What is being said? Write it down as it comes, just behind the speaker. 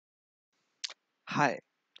Hi,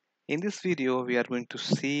 in this video we are going to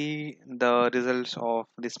see the results of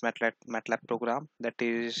this MATLAB program that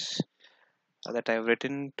I've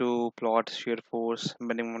written to plot shear force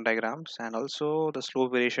bending moment diagrams and also the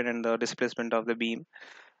slope variation and the displacement of the beam.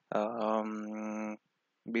 Um,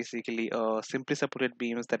 Basically, simply supported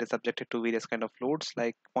beams that is subjected to various kind of loads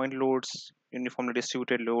like point loads, uniformly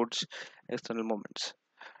distributed loads, external moments.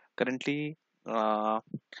 Currently, uh,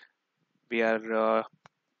 we are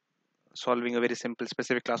solving a very simple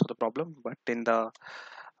specific class of the problem, but in the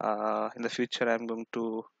future I'm going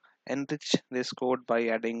to enrich this code by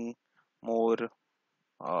adding more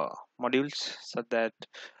uh, modules so that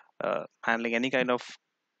handling any kind of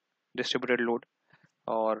distributed load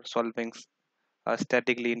or solving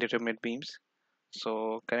statically indeterminate beams.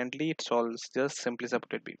 So currently it solves just simply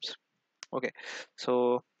supported beams. Okay,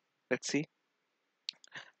 so let's see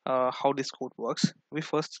how this code works. We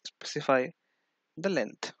first specify the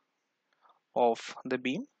length of the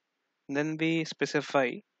beam, then we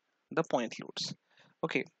specify the point loads.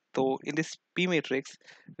 Okay, so in this P matrix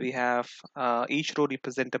we have each row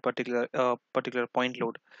represent a particular point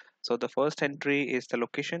load. So the first entry is the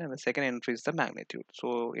location and the second entry is the magnitude.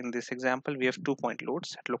 So in this example we have 2 point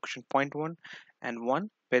loads at location point 1 and 1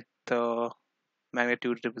 with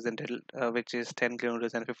magnitude represented which is 10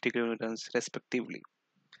 kilonewtons and 50 kilonewtons respectively.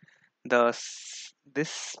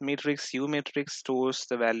 This matrix U matrix stores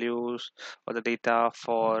the values or the data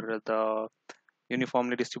for the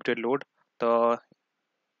uniformly distributed load. The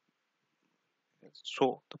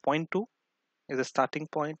point 2 is the starting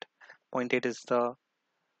point, point 8 is the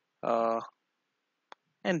uh,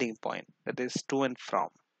 ending point, that is to and from.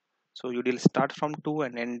 So UDL start from 2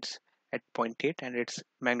 and ends at point 8 and its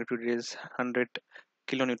magnitude is 100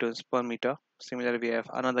 kilonewtons per meter. Similarly we have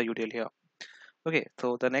another UDL here. Okay,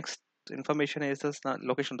 so the next information is the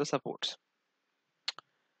location of the supports.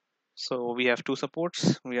 So we have two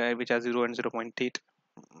supports which are 0 and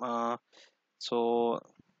 0.8. So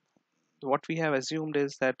what we have assumed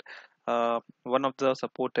is that one of the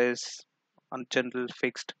support is on general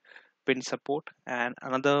fixed pin support and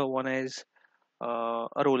another one is a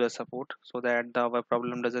roller support, so that our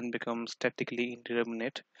problem doesn't become statically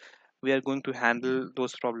indeterminate. We are going to handle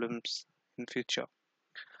those problems in future.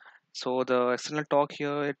 So the external torque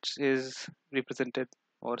here it is represented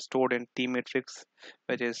or stored in T matrix,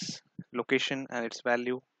 which is location and its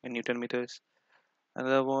value in Newton meters.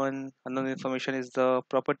 Another information is the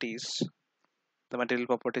properties, the material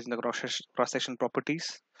properties and the cross section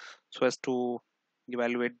properties, so as to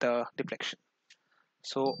evaluate the deflection.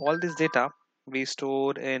 So all this data we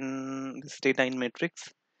store in this data in matrix,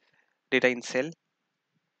 data in cell.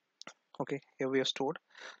 Okay, here we are stored.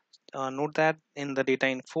 Note that in the data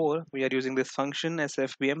in 4 we are using this function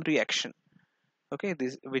SFBM reaction. Okay,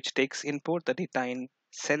 this which takes input the data in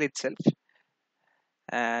cell itself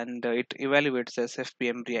and it evaluates the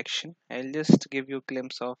SFBM reaction. I'll just give you a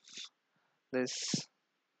glimpse of this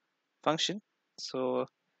function. So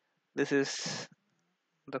this is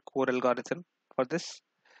the core algorithm for this,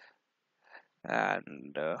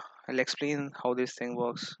 and I'll explain how this thing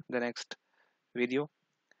works in the next video.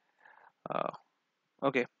 uh,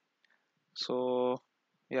 okay, so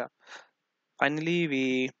yeah, finally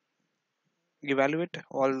we evaluate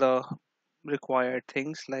all the required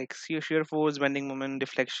things like shear force, bending moment,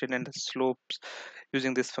 deflection and the slopes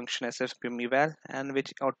using this function SFPM eval, and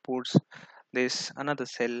which outputs this another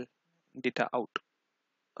cell data out.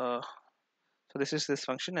 So this is this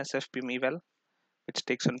function SFPM eval, which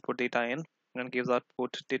takes input data in and gives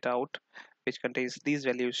output data out, which contains these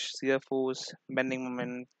values: shear force, bending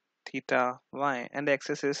moment, theta, y, and the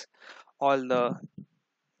axis is all the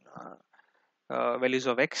uh, values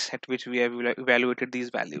of x at which we have evaluated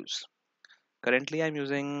these values. Currently I'm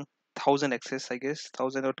using 1000 axis, I guess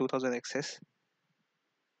 1000 or 2000 axis.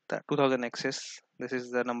 The 2000 axis, this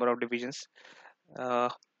is the number of divisions uh,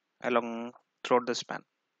 along throughout the span.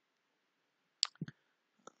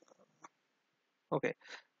 Okay,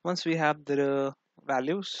 once we have the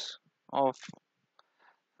values of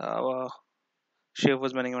our shear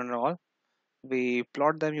force, bending moment and all, we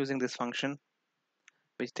plot them using this function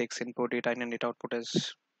which takes input data and data output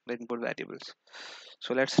as the input variables.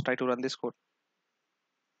 So let's try to run this code.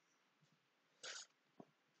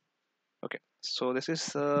 Okay, so this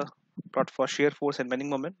is plot for shear force and bending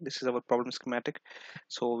moment. This is our problem schematic.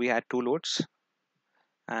 So we had two loads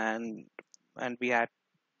and we had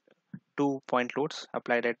 2 point loads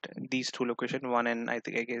applied at these two locations, one and I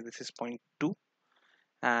guess this is point 2,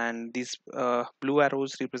 and these blue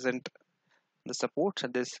arrows represent the supports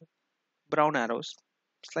and this brown arrows,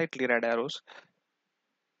 slightly red arrows,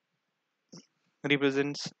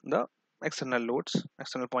 represents the external loads,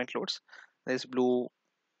 external point loads, This blue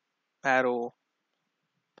arrow,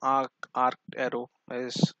 arced arrow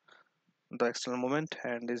is the external moment,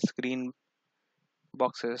 and these green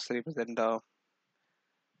boxes represent the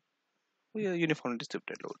uniformly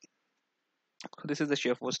distributed load. So this is the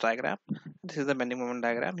shear force diagram. This is the bending moment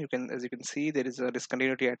diagram. As you can see, there is a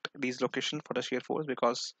discontinuity at these locations for the shear force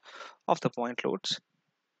because of the point loads.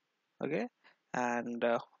 Okay, and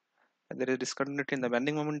there is discontinuity in the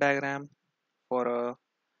bending moment diagram for a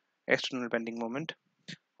external bending moment.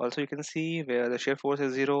 Also, you can see where the shear force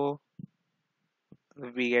is 0,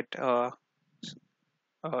 we get a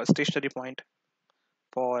stationary point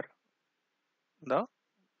for the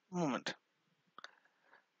moment.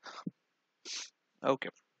 Okay,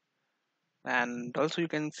 and also you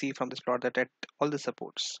can see from this plot that at all the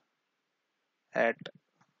supports, at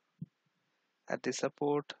the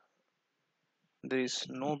support there is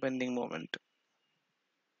no bending moment,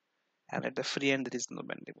 and at the free end there is no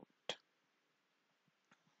bending moment.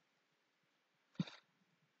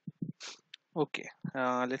 Okay,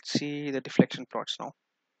 let's see the deflection plots now.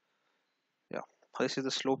 Yeah, this is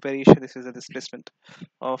the slope variation, this is the displacement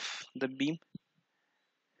of the beam.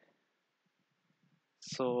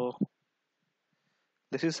 So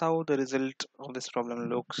this is how the result of this problem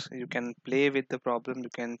looks. You can play with the problem, you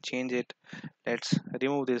can change it. Let's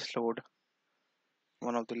remove this load,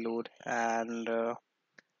 one of the load, and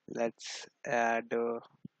let's add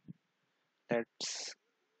let's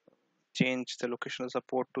change the location of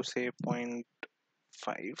support to say 0.5,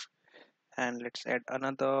 and let's add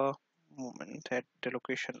another moment at the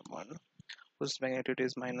location 1 whose magnitude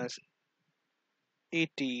is minus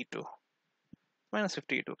 82, minus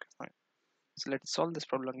 52. Okay, fine. So let's solve this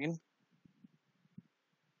problem again.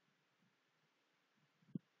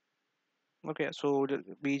 Okay, so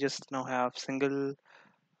we just now have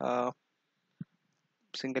uh,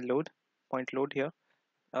 single load, point load here,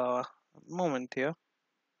 moment here,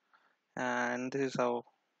 and this is how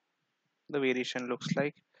the variation looks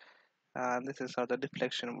like, and this is how the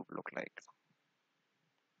deflection would look like.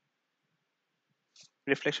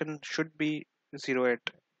 Reflection should be 0 at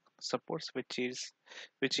supports, which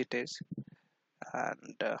it is,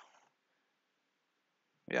 and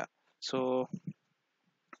yeah. So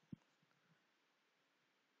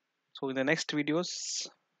in the next videos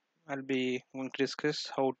I'll be going to discuss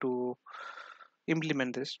how to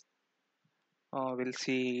implement this. We'll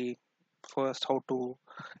see first how to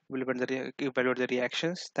evaluate the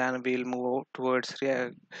reactions, then we'll move towards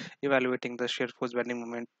evaluating the shear force bending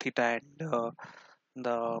moment theta and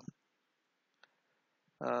the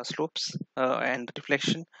slopes and the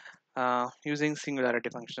deflection using singularity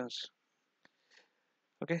functions.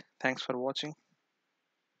 Okay, thanks for watching.